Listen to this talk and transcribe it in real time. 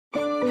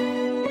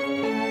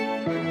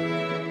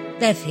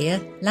Bev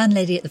here,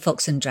 landlady at the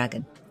Fox and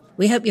Dragon.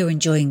 We hope you're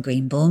enjoying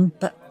Greenbourne,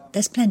 but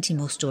there's plenty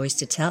more stories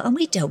to tell and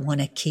we don't want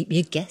to keep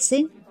you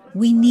guessing.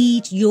 We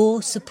need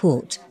your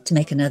support to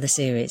make another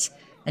series,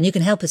 and you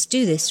can help us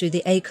do this through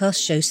the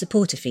Acast Show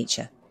Supporter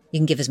feature. You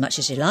can give as much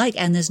as you like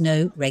and there's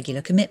no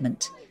regular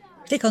commitment.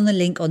 Click on the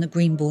link on the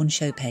Greenbourne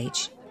show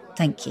page.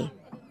 Thank you.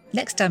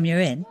 Next time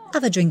you're in,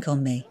 have a drink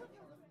on me.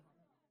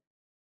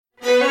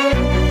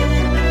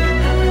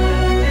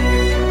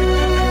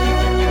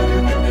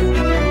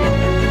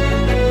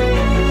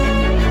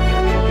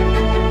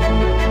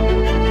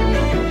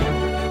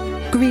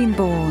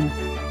 Greenbourne,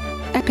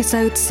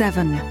 Episode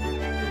 7.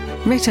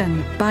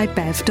 Written by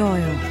Bev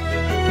Doyle.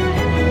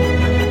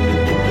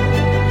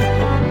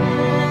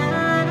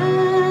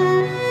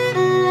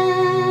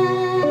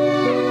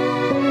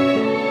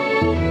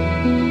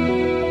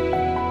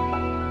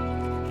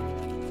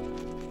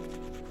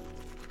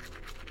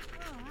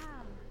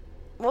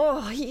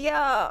 Oh,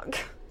 yuck.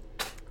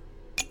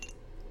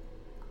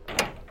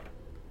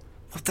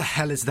 What the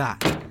hell is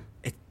that?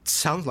 It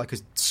sounds like a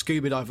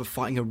scuba diver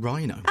fighting a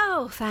rhino.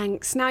 Oh,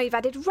 thanks. Now you've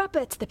added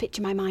rubber to the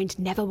picture my mind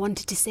never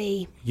wanted to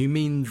see. You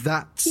mean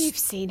that's... You've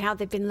seen how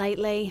they've been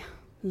lately.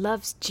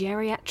 Love's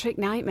geriatric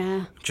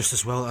nightmare. Just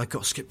as well I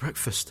got to skip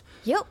breakfast.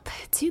 Yup,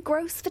 too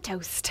gross for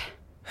toast.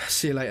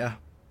 See you later.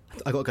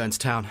 I got to go into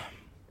town.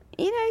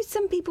 You know,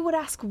 some people would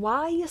ask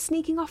why you're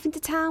sneaking off into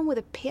town with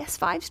a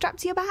PS5 strapped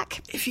to your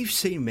back. If you've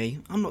seen me,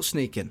 I'm not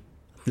sneaking.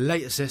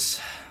 Later,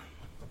 sis.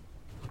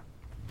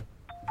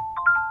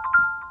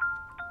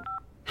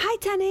 Hi,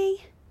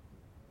 Tenny.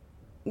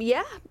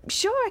 Yeah,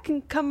 sure, I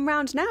can come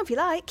round now if you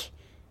like.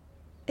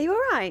 Are you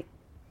all right?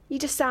 You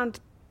just sound...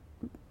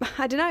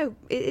 I don't know,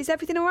 is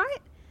everything all right?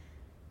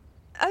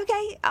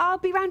 OK, I'll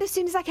be round as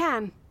soon as I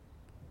can.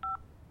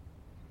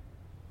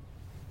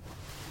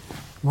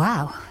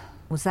 Wow.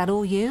 Was that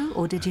all you,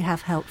 or did you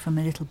have help from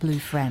a little blue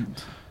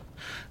friend?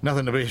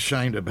 Nothing to be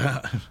ashamed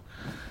about. There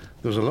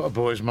was a lot of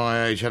boys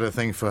my age had a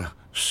thing for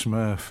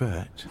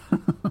Smurfette.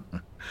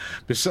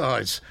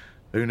 Besides,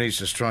 who needs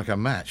to strike a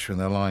match when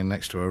they're lying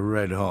next to a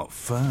red-hot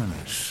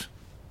furnace?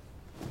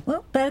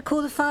 Well, better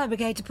call the fire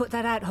brigade to put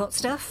that out, hot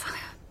stuff.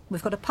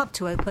 We've got a pub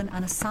to open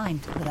and a sign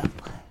to put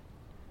up.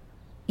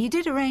 You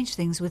did arrange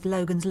things with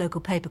Logan's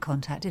local paper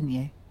contact, didn't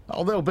you?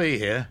 Oh, they'll be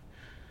here.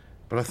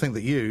 But I think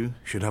that you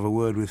should have a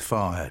word with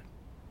Firehead.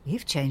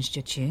 You've changed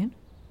your tune.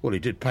 Well, he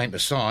did paint a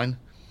sign,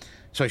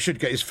 so he should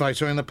get his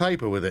photo in the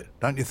paper with it,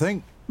 don't you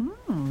think?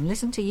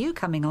 Listen to you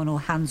coming on all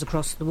hands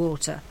across the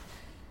water.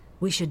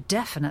 We should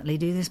definitely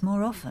do this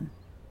more often.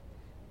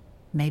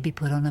 Maybe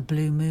put on a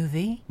blue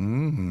movie?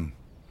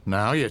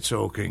 Now you're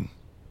talking.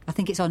 I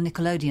think it's on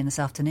Nickelodeon this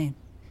afternoon.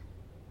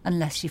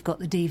 Unless you've got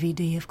the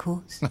DVD, of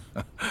course.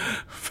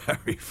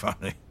 Very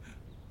funny.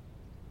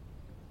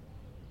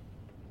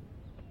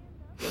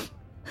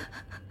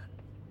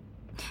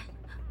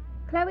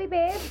 Chloe,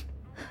 babe.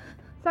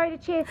 Sorry to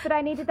chase, but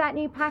I needed that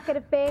new packet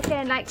of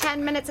bacon like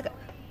 10 minutes ago.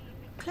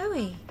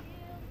 Chloe.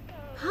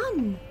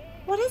 Hun,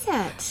 what is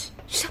it?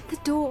 Shut the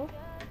door.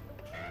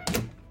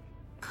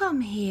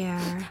 Come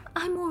here.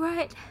 I'm all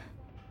right.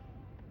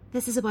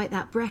 This is about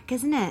that brick,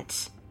 isn't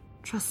it?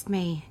 Trust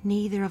me,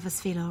 neither of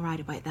us feel all right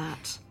about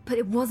that. But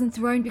it wasn't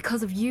thrown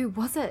because of you,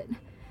 was it?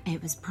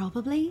 It was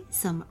probably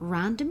some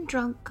random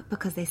drunk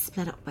because they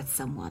split up with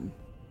someone.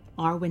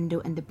 Our window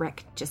and the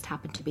brick just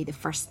happened to be the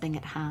first thing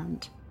at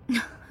hand.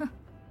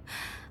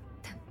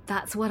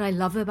 That's what I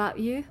love about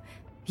you.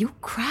 You're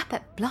crap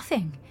at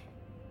bluffing.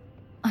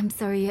 I'm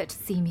sorry you had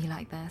to see me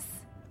like this.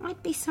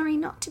 I'd be sorry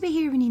not to be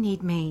here when you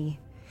need me.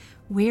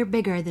 We're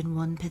bigger than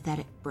one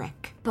pathetic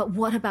brick. But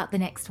what about the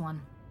next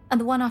one? And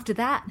the one after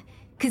that?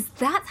 Because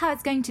that's how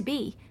it's going to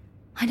be.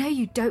 I know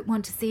you don't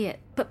want to see it,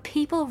 but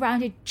people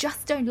around here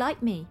just don't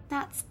like me.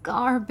 That's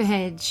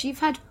garbage. You've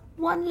had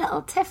one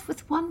little tiff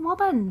with one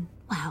woman.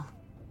 Well,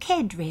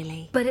 kid,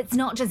 really. But it's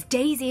not just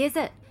Daisy, is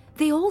it?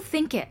 They all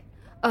think it.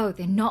 Oh,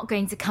 they're not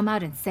going to come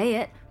out and say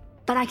it,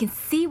 but I can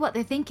see what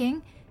they're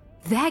thinking.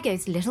 There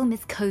goes little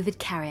Miss COVID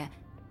carrier.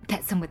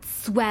 Bet some would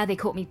swear they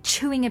caught me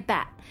chewing a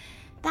bat.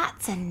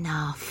 That's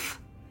enough.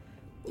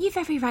 You've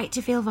every right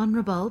to feel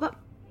vulnerable, but...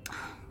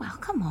 Well,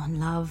 come on,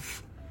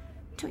 love.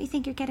 Don't you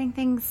think you're getting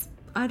things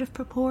out of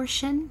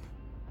proportion?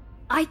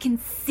 I can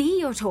see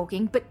you're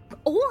talking, but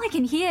all I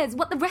can hear is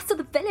what the rest of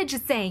the village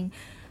is saying.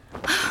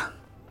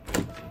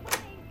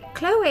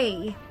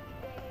 Chloe!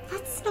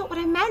 That's not what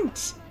I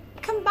meant.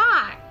 Come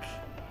back.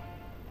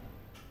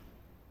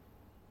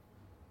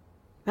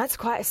 That's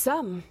quite a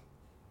sum.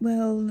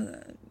 Well,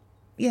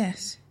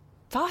 yes.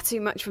 Far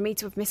too much for me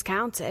to have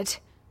miscounted.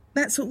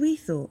 That's what we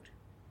thought.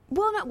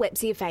 Walnut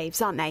whips are your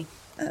faves, aren't they?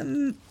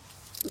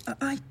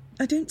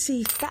 I don't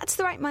see... That's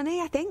the right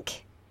money, I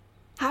think.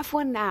 Have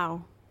one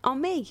now.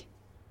 On me.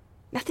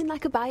 Nothing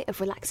like a bite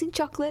of relaxing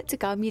chocolate to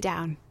calm you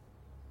down.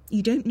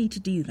 You don't need to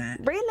do that.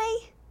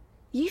 Really?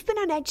 You've been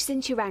on edge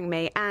since you rang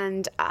me,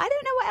 and I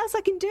don't know what else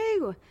I can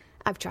do.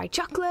 I've tried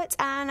chocolate,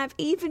 and I've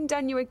even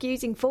done your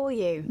accusing for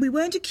you. We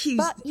weren't accused...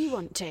 But you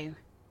want to.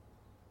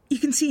 You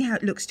can see how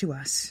it looks to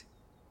us.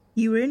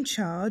 You were in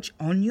charge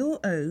on your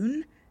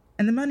own,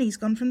 And the money's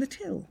gone from the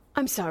till.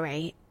 I'm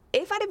sorry.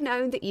 If I'd have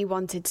known that you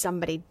wanted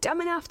somebody dumb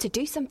enough to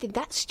do something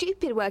that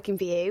stupid working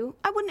for you,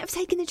 I wouldn't have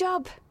taken the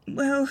job.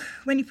 Well,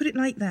 when you put it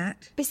like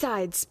that...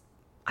 Besides,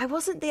 I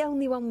wasn't the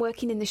only one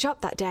working in the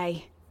shop that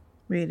day.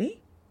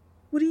 Really?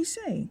 What are you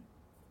saying?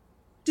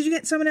 Did you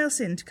get someone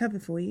else in to cover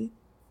for you?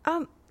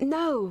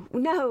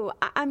 No.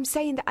 I'm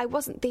saying that I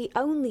wasn't the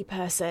only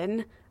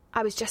person.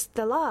 I was just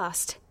the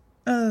last.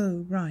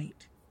 Oh,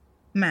 right.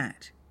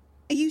 Matt,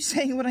 are you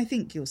saying what I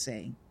think you're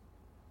saying?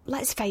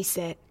 Let's face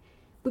it.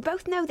 We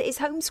both know that his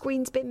home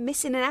screen's been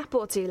missing an app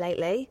or two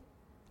lately.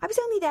 I was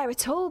only there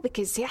at all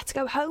because he had to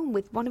go home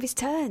with one of his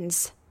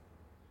turns.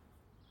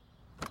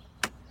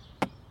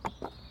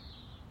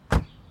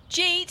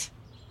 Jeet!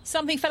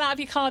 Something fell out of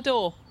your car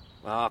door.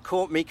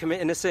 Caught me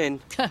committing a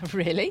sin.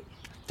 Really?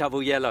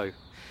 Double yellow.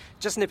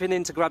 Just nipping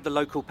in to grab the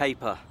local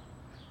paper.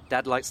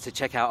 Dad likes to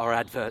check out our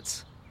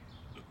adverts.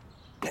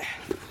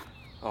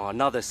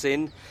 Another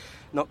sin.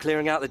 Not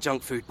clearing out the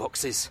junk food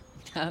boxes.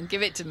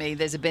 Give it to me.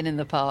 There's a bin in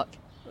the park.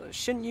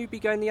 Shouldn't you be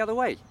going the other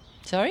way?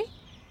 Sorry?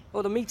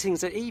 Well, the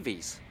meeting's at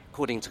Evie's,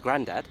 according to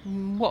Grandad.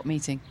 What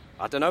meeting?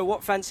 I don't know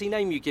what fancy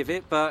name you give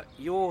it, but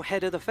you're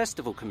head of the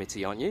festival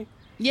committee, aren't you?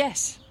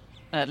 Yes.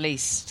 At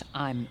least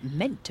I'm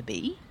meant to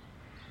be.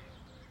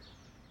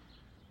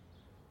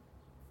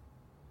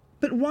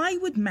 But why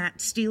would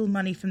Matt steal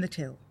money from the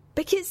till?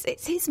 Because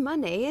it's his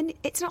money and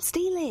it's not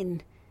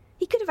stealing.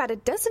 He could have had a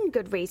dozen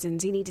good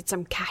reasons he needed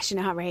some cash in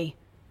a hurry.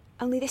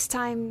 Only this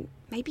time,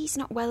 maybe he's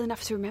not well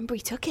enough to remember he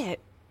took it.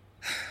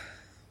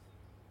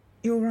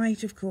 You're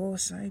right, of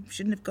course. I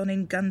shouldn't have gone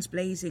in guns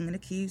blazing and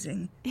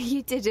accusing.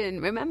 You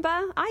didn't, remember?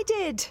 I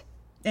did.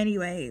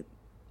 Anyway,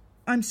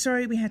 I'm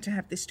sorry we had to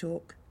have this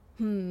talk.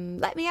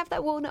 Let me have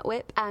that walnut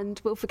whip and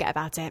we'll forget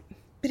about it.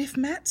 But if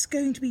Matt's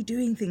going to be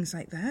doing things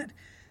like that,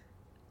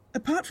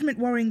 apart from it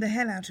worrying the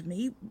hell out of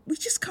me, we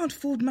just can't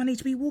afford money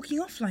to be walking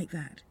off like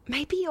that.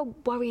 Maybe you're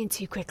worrying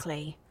too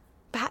quickly.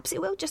 Perhaps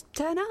it will just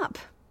turn up,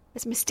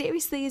 as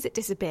mysteriously as it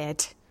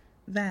disappeared.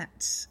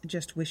 That's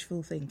just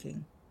wishful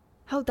thinking.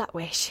 Hold that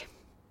wish.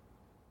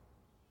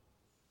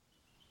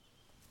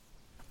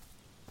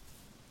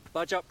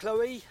 Budge up,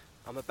 Chloe.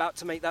 I'm about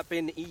to make that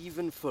bin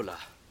even fuller.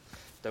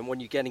 Don't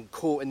want you getting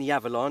caught in the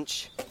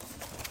avalanche.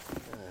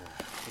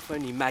 If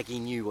only Maggie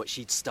knew what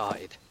she'd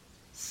started.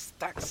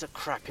 Stacks of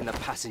crap in the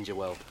passenger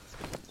well.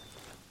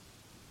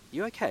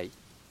 You okay?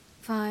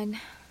 Fine.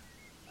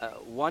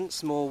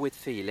 Once more with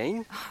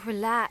feeling. Oh,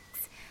 relax.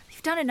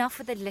 You've done enough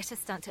with the litter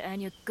stunt to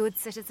earn your good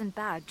citizen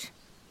badge.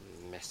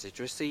 Message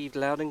received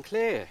loud and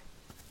clear.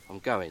 I'm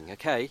going,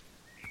 okay?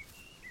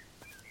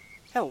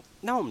 Hell,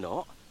 no I'm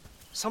not.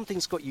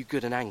 Something's got you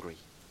good and angry.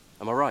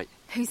 Am I right?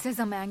 Who says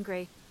I'm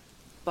angry?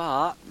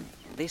 But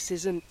this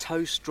isn't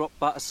toast drop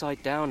butter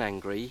side down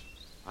angry.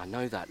 I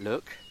know that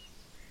look.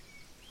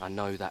 I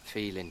know that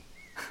feeling.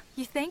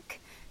 You think?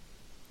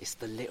 It's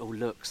the little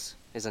looks,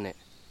 isn't it?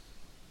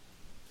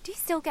 Do you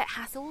still get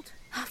hassled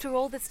after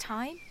all this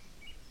time?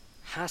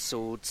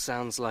 Hassled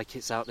sounds like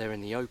it's out there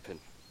in the open.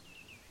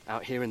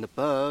 Out here in the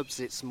burbs,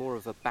 it's more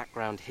of a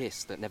background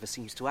hiss that never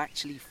seems to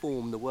actually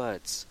form the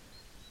words.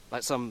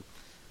 Like some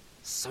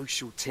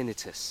social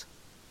tinnitus.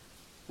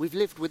 We've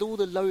lived with all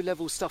the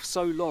low-level stuff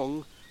so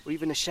long, we're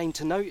even ashamed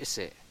to notice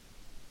it.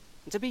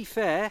 And to be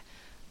fair,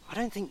 I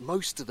don't think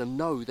most of them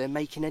know they're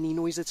making any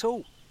noise at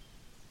all.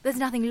 There's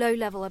nothing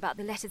low-level about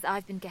the letters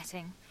I've been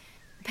getting.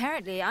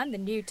 Apparently, I'm the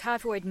new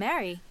Typhoid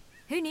Mary.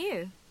 Who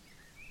knew?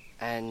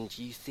 And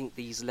you think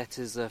these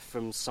letters are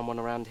from someone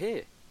around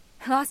here?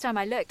 Last time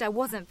I looked, I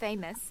wasn't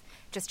famous.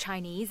 Just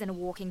Chinese and a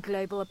walking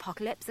global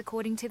apocalypse,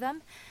 according to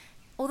them.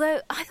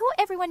 Although I thought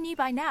everyone knew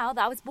by now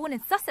that I was born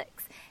in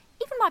Sussex.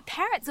 Even my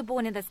parents were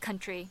born in this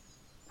country.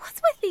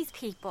 What's with these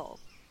people?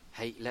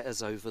 Hate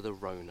letters over the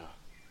Rona.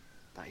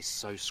 That is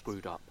so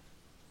screwed up.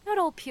 Not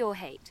all pure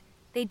hate.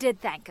 They did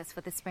thank us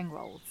for the spring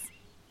rolls.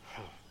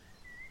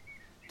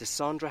 Does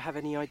Sandra have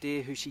any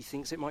idea who she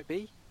thinks it might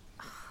be?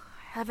 I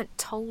haven't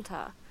told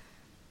her.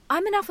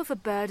 I'm enough of a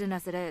burden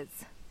as it is.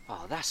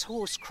 Oh, that's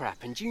horse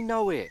crap, and you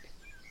know it.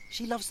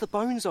 She loves the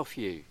bones off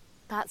you.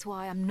 That's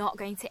why I'm not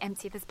going to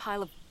empty this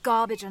pile of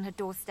garbage on her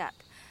doorstep.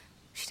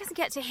 She doesn't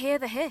get to hear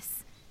the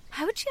hiss.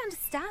 How would she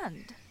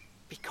understand?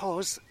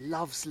 Because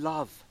love's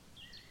love.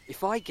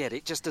 If I get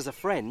it just as a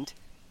friend,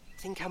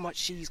 think how much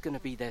she's going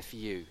to be there for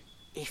you,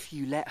 if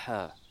you let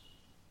her.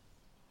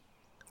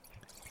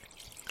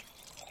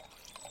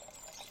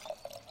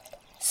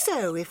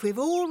 So, if we've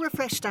all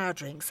refreshed our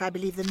drinks, I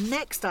believe the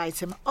next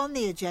item on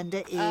the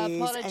agenda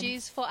is...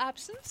 Apologies for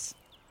absence.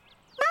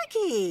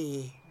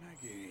 Maggie!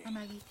 Oh,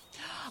 Maggie.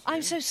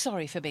 I'm so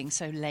sorry for being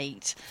so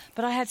late,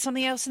 but I had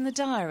something else in the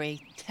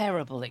diary.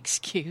 Terrible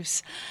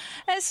excuse.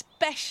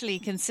 Especially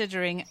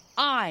considering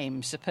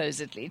I'm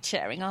supposedly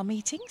chairing our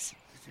meetings.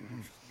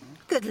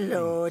 Good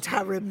Lord,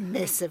 how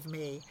remiss of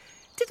me.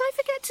 Did I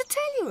forget to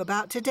tell you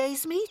about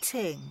today's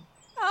meeting?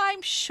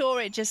 I'm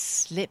sure it just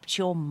slipped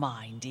your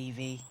mind,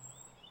 Evie.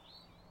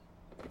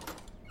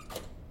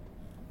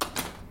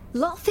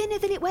 Lot thinner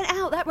than it went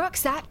out, that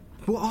rucksack.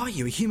 What are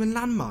you, a human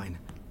landmine?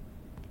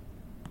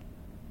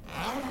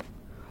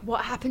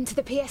 What happened to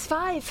the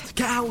PS5?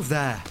 Get out of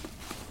there!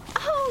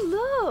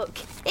 Oh, look!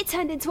 It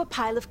turned into a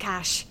pile of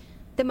cash.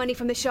 The money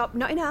from the shop,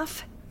 not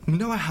enough.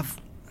 No, I have...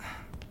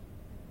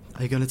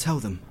 Are you going to tell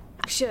them?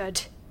 I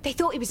should. They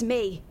thought it was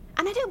me.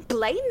 And I don't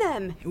blame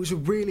them. It was a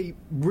really,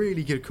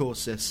 really good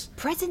course, sis.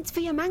 Presents for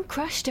your man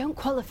crush don't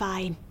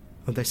qualify.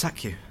 Would they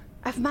sack you?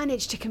 I've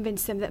managed to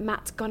convince them that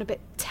Matt's gone a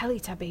bit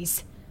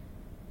Teletubbies.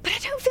 But I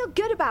don't feel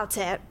good about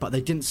it. But they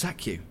didn't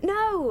sack you?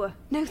 No.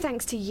 No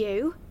thanks to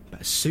you.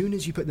 But as soon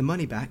as you put the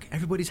money back,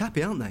 everybody's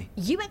happy, aren't they?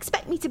 You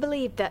expect me to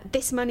believe that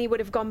this money would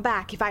have gone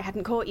back if I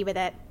hadn't caught you with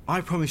it?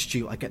 I promised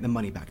you I'd get the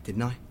money back,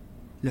 didn't I?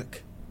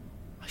 Look,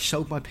 I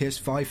sold my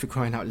PS5 for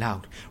crying out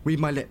loud. Read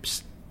my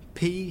lips.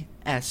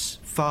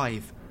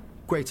 PS5.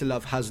 Greater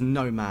love has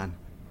no man.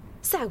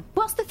 So,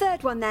 what's the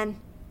third one then?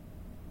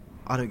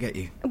 I don't get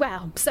you.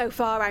 Well, so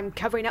far I'm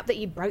covering up that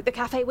you broke the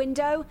cafe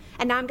window,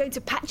 and now I'm going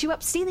to patch you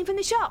up stealing from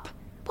the shop.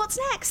 What's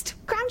next?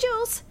 Crown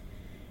jewels?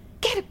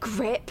 Get a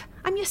grip.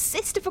 I'm your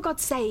sister, for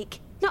God's sake.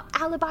 Not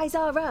alibis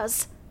are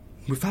us.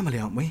 We're family,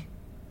 aren't we?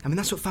 I mean,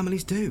 that's what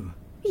families do.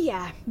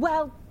 Yeah,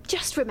 well,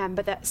 just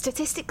remember that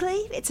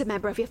statistically, it's a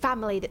member of your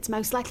family that's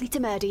most likely to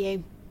murder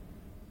you.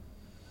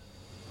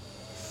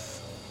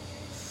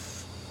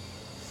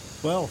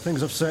 Well,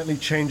 things have certainly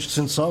changed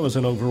since I was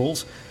in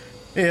overalls.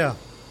 Here,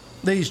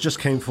 these just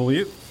came for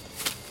you.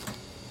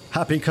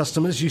 Happy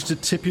customers used to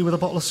tip you with a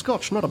bottle of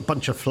scotch, not a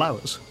bunch of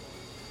flowers.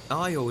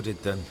 I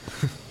ordered them.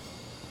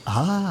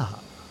 Ah,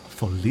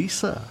 for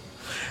Lisa.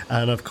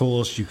 And of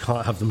course, you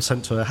can't have them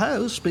sent to her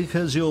house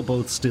because you're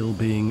both still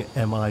being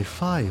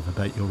MI5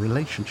 about your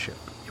relationship.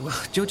 Well,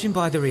 judging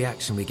by the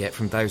reaction we get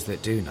from those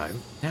that do know,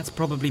 that's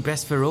probably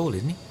best for all,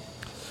 isn't it?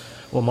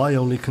 Well, my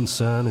only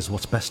concern is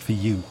what's best for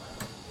you.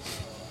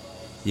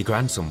 Your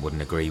grandson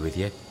wouldn't agree with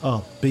you.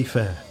 Oh, be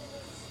fair.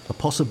 The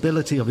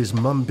possibility of his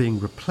mum being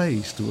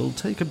replaced will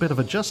take a bit of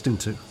adjusting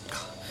to.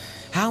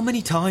 How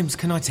many times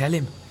can I tell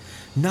him?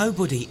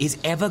 Nobody is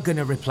ever going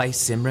to replace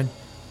Simran.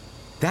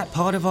 That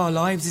part of our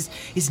lives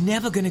is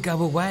never going to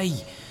go away.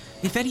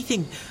 If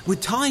anything, with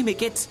time it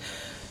gets,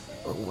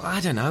 I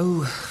don't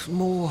know,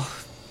 more...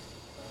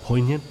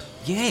 Poignant?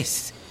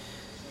 Yes.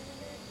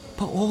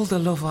 But all the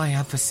love I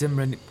have for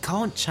Simran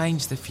can't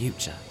change the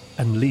future.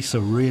 And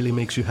Lisa really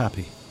makes you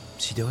happy?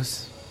 She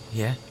does,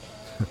 yeah.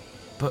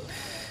 But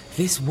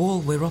this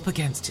wall we're up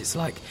against, it's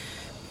like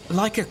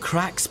a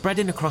crack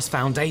spreading across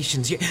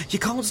foundations. You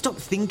can't stop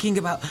thinking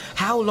about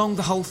how long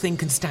the whole thing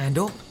can stand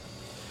up.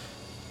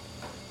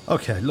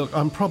 Okay, look,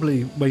 I'm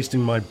probably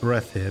wasting my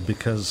breath here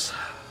because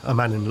a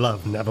man in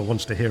love never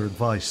wants to hear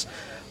advice.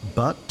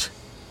 But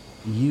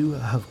you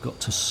have got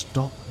to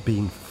stop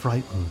being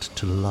frightened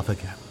to love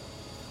again.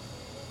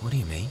 What do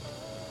you mean?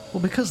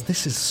 Well, because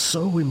this is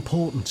so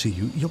important to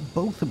you, you're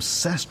both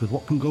obsessed with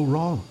what can go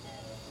wrong.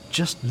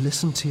 Just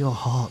listen to your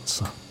heart,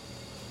 son.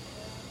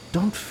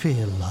 Don't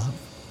fear love.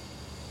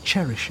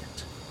 Cherish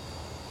it.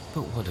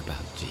 But what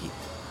about Jeet?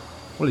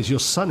 Well, he's your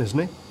son, isn't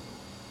he?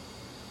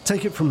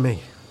 Take it from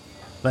me.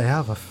 They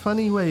have a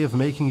funny way of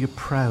making you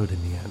proud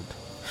in the end.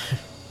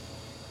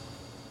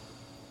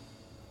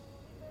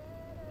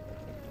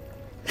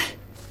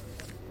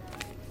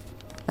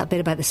 That bit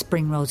about the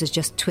spring rolls is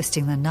just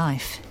twisting the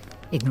knife.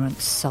 Ignorant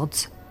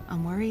sods.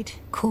 I'm worried.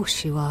 Of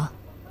course you are.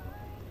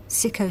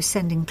 Sicko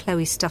sending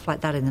Chloe stuff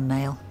like that in the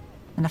mail.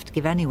 Enough to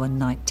give anyone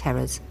night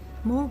terrors.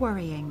 More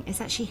worrying is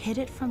that she hid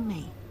it from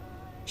me.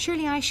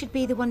 Surely I should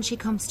be the one she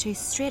comes to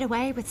straight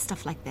away with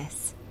stuff like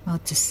this.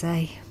 Odd to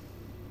say.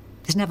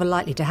 It's never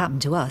likely to happen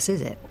to us,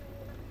 is it?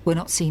 We're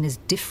not seen as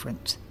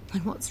different.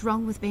 And what's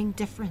wrong with being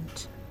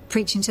different?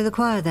 Preaching to the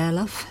choir there,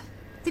 love.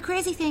 The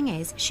crazy thing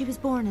is, she was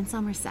born in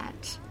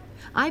Somerset.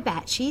 I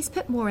bet she's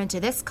put more into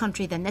this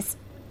country than this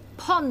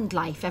pond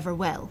life ever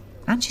will.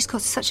 And she's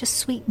got such a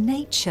sweet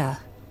nature.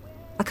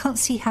 I can't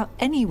see how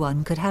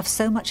anyone could have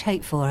so much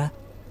hate for her.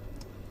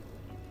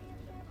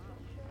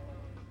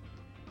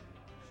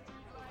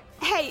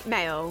 Hate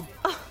mail?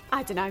 Oh,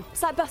 I don't know.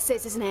 It's like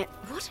buses, isn't it?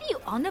 What are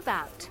you on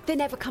about? They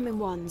never come in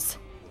ones.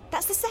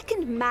 That's the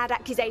second mad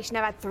accusation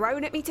I've had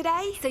thrown at me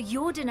today. So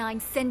you're denying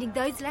sending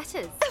those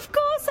letters? Of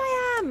course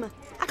I am!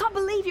 I can't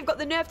believe you've got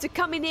the nerve to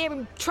come in here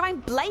and try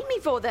and blame me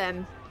for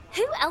them.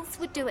 Who else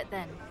would do it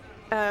then?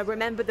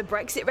 Remember the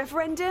Brexit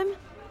referendum?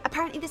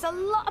 Apparently there's a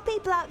lot of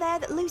people out there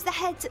that lose their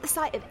heads at the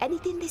sight of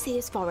anything they see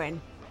as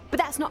foreign. But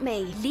that's not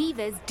me.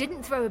 Leavers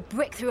didn't throw a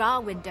brick through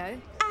our window.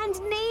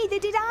 And neither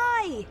did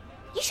I.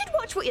 You should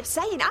watch what you're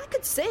saying. I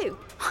could sue.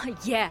 Oh,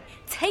 yeah.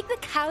 Take the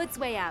coward's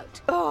way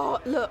out. Oh,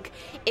 look.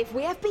 If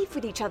we have beef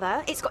with each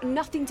other, it's got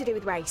nothing to do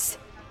with race.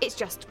 It's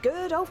just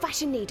good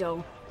old-fashioned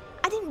needle.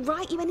 I didn't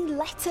write you any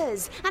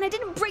letters, and I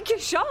didn't brick your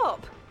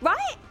shop,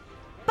 right?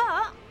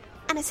 But,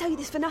 and I tell you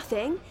this for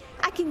nothing,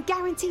 I can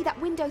guarantee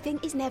that window thing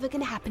is never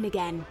going to happen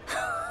again.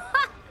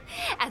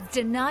 As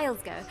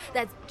denials go,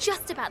 that's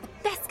just about the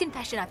best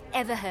confession I've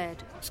ever heard.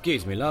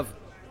 Excuse me, love.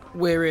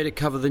 We're here to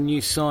cover the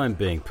new sign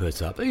being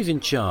put up. Who's in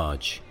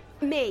charge?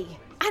 Me.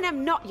 And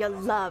I'm not your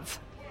love.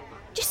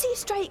 Just see you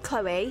straight,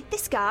 Chloe.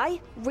 This guy,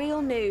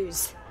 real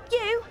news.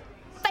 You,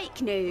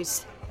 fake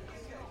news.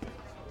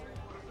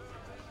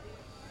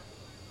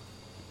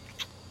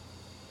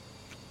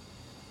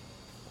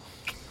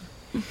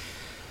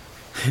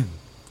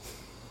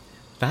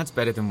 That's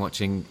better than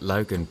watching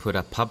Logan put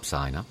a pub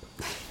sign up.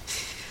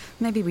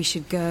 Maybe we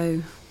should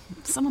go.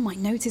 Someone might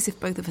notice if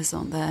both of us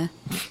aren't there.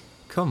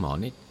 Come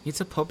on,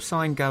 it's a pub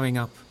sign going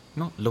up,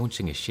 not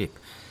launching a ship.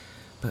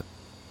 But,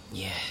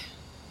 yeah,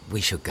 we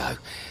should go.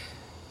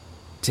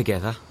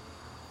 Together.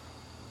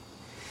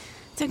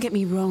 Don't get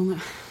me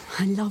wrong.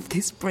 I love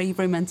this brave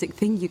romantic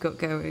thing you got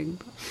going.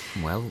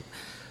 Well,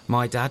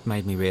 my dad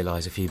made me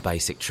realise a few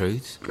basic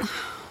truths.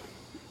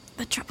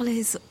 The trouble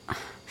is,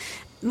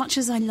 much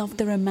as I love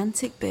the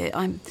romantic bit,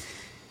 I'm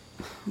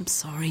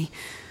sorry.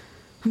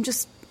 I'm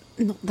just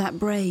not that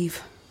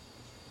brave.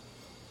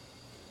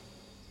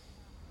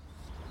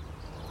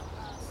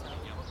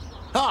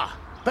 Ah,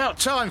 about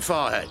time,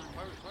 Firehead.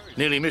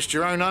 Nearly missed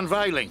your own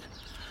unveiling.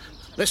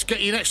 Let's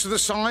get you next to the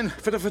sign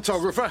for the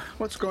photographer.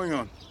 What's going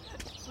on?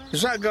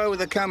 Is that guy with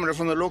the camera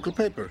from the local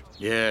paper?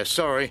 Yeah,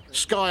 sorry.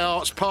 Sky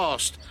Art's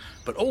passed.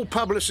 But all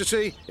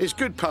publicity is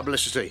good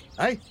publicity,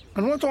 eh?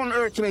 And what on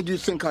earth made you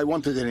think I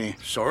wanted any?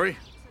 Sorry?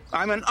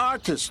 I'm an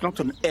artist, not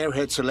an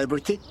airhead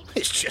celebrity.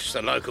 It's just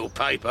the local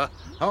paper.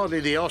 Hardly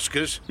the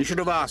Oscars. You should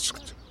have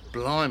asked.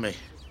 Blimey.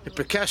 If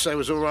Picasso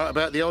was all right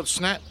about the odd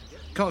snap,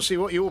 can't see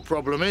what your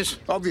problem is.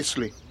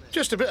 Obviously.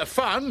 Just a bit of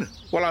fun.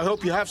 Well, I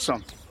hope you have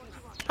some.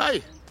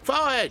 Hey,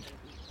 Firehead,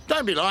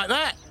 don't be like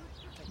that.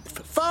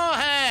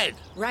 Firehead!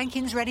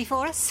 Rankins ready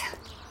for us?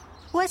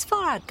 Where's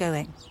Firehead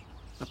going?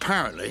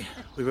 Apparently,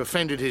 we've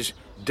offended his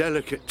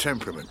delicate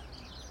temperament.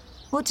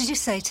 What did you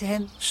say to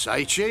him?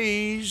 Say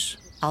cheese.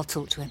 I'll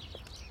talk to him.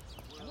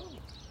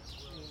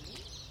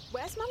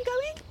 Where's Mum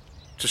going?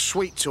 To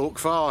sweet talk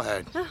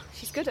Firehead. Oh,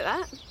 she's good at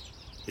that.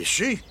 Is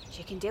she?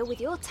 She can deal with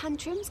your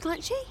tantrums,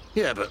 can't she?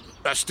 Yeah, but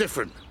that's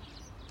different.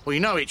 We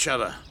know each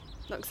other.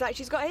 Looks like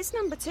she's got his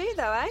number too,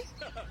 though, eh?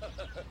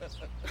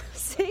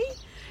 See?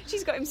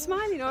 She's got him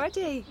smiling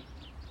already.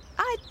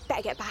 I'd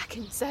better get back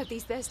and serve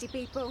these thirsty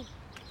people.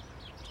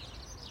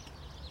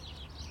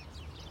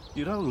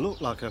 You don't look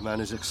like a man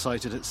who's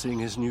excited at seeing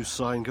his new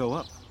sign go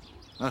up.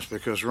 That's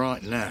because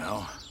right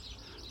now,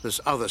 there's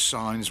other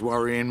signs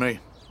worrying me.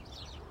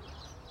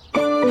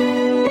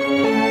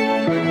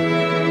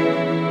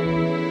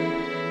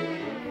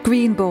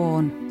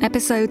 Greenbourne,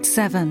 Episode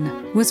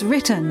 7, was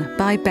written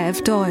by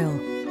Bev Doyle.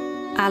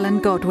 Alan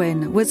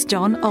Godwin was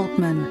John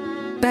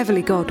Altman.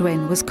 Beverly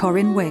Godwin was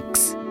Corinne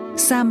Wicks.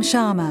 Sam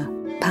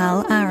Sharma,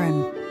 Pal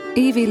Aaron.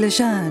 Evie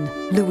Lejeune,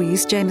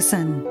 Louise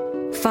Jameson.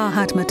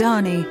 Farhad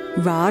Madani,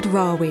 Rad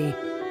Rawi.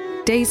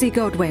 Daisy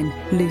Godwin,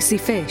 Lucy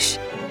Fish.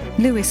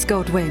 Lewis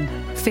Godwin,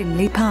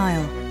 Finley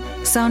Pyle.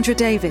 Sandra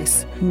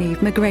Davis, Neve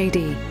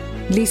McGrady.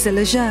 Lisa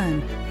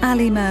Lejeune,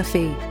 Ali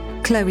Murphy.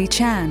 Chloe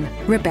Chan,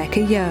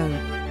 Rebecca Yo.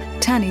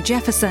 Tanny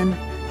Jefferson,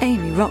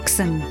 Amy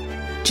Roxon.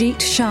 Jeet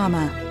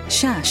Sharma,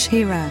 Shash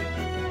Hira.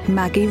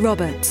 Maggie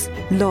Roberts,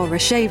 Laura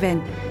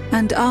Shavin,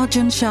 and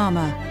Arjun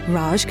Sharma,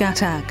 Raj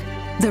Ghatak.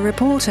 The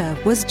reporter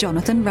was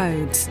Jonathan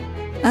Rhodes.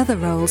 Other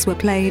roles were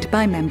played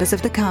by members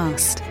of the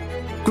cast.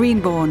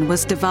 Greenbourne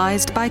was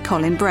devised by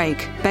Colin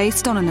Brake,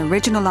 based on an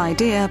original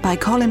idea by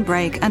Colin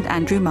Brake and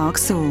Andrew Mark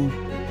Sewell.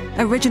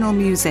 Original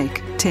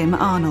music, Tim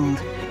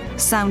Arnold.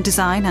 Sound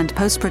design and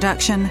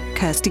post-production,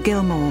 Kirsty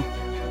Gilmore.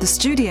 The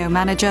studio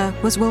manager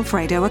was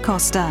Wilfredo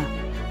Acosta.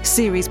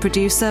 Series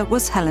producer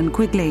was Helen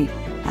Quigley.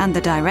 And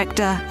the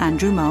director,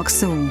 Andrew Mark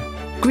Sewell.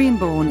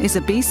 Greenbourne is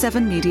a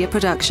B7 Media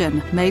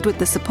production made with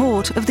the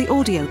support of the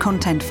Audio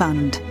Content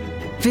Fund.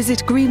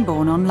 Visit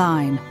Greenbourne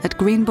online at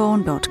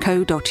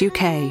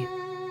greenbourne.co.uk.